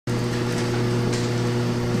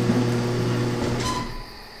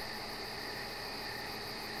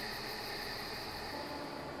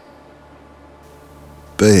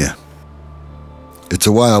Beer. It's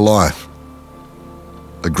a way of life.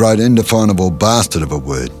 A great indefinable bastard of a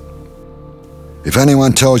word. If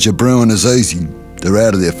anyone tells you brewing is easy, they're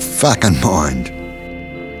out of their fucking mind.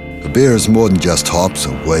 A beer is more than just hops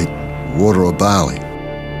or wheat, water or barley.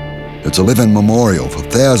 It's a living memorial for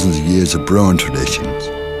thousands of years of brewing traditions.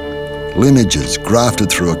 Lineages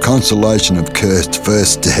grafted through a constellation of cursed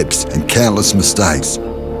first steps and countless mistakes.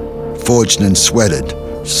 Forged and sweated,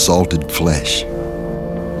 salted flesh.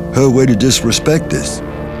 Who are we to disrespect this?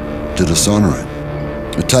 To dishonour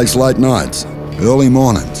it? It takes late nights, early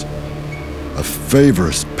mornings, a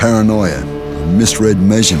feverish paranoia and misread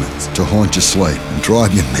measurements to haunt your sleep and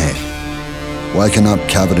drive you mad. Waking up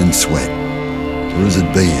covered in sweat. Or is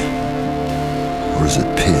it beer? Or is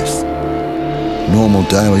it piss? Normal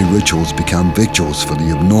daily rituals become victuals for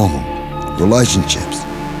the abnormal. Relationships,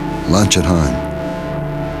 lunch at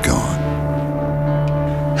home, gone.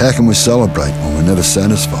 How can we celebrate when we're never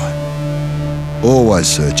satisfied? Always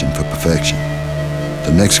searching for perfection.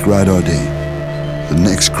 The next great idea. The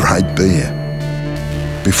next great beer.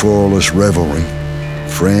 Before all this revelry,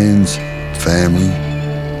 friends, family,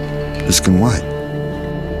 this can wait.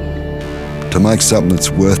 To make something that's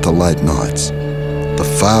worth the late nights,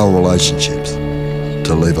 the foul relationships,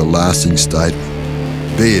 to leave a lasting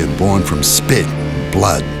statement. Beer born from spit and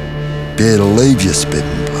blood. Beer to leave your spit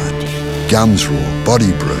and blood. Gums raw,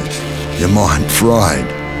 body bruised, your mind fried.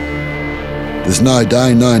 There's no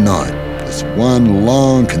day, no night. It's one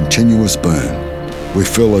long, continuous burn. We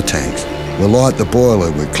fill the tanks. We light the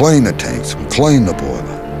boiler. We clean the tanks. We clean the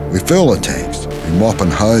boiler. We fill the tanks. We mop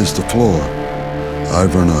and hose the floor.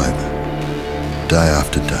 Over and over. Day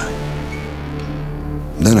after day.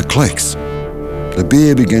 And then it clicks. The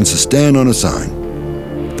beer begins to stand on its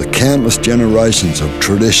own. The countless generations of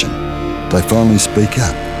tradition, they finally speak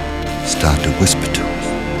up, start to whisper to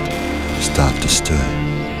us, start to stir.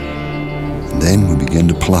 And then we begin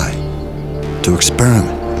to play, to experiment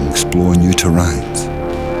and explore new terrains,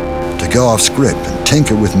 to go off script and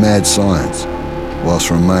tinker with mad science, whilst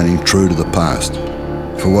remaining true to the past.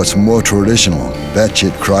 For what's more traditional,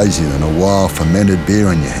 batshit crazy than a wild fermented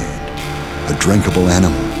beer in your hand, a drinkable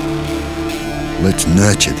animal. Let's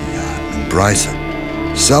nurture the art, embrace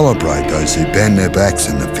it, celebrate those who bend their backs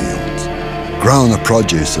in the fields, growing the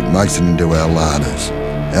produce that makes it into our larders,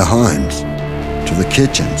 our homes, to the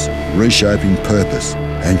kitchens, reshaping purpose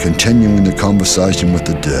and continuing the conversation with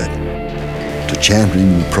the dirt, to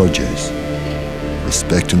championing the produce,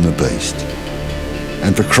 respecting the beast.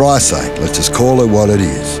 And for Christ's sake, let's just call it what it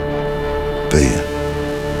is, beer.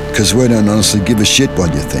 Because we don't honestly give a shit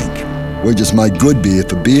what you think. We just make good beer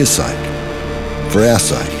for beer's sake. For our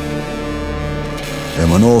sake.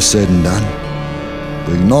 And when all's said and done,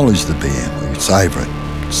 we acknowledge the beer, we savour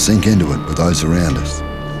it, sink into it with those around us,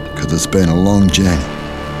 because it's been a long journey,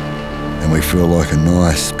 and we feel like a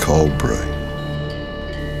nice cold brew.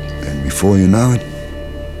 And before you know it,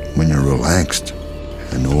 when you're relaxed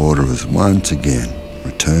and order is once again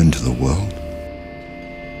returned to the world,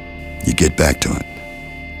 you get back to it.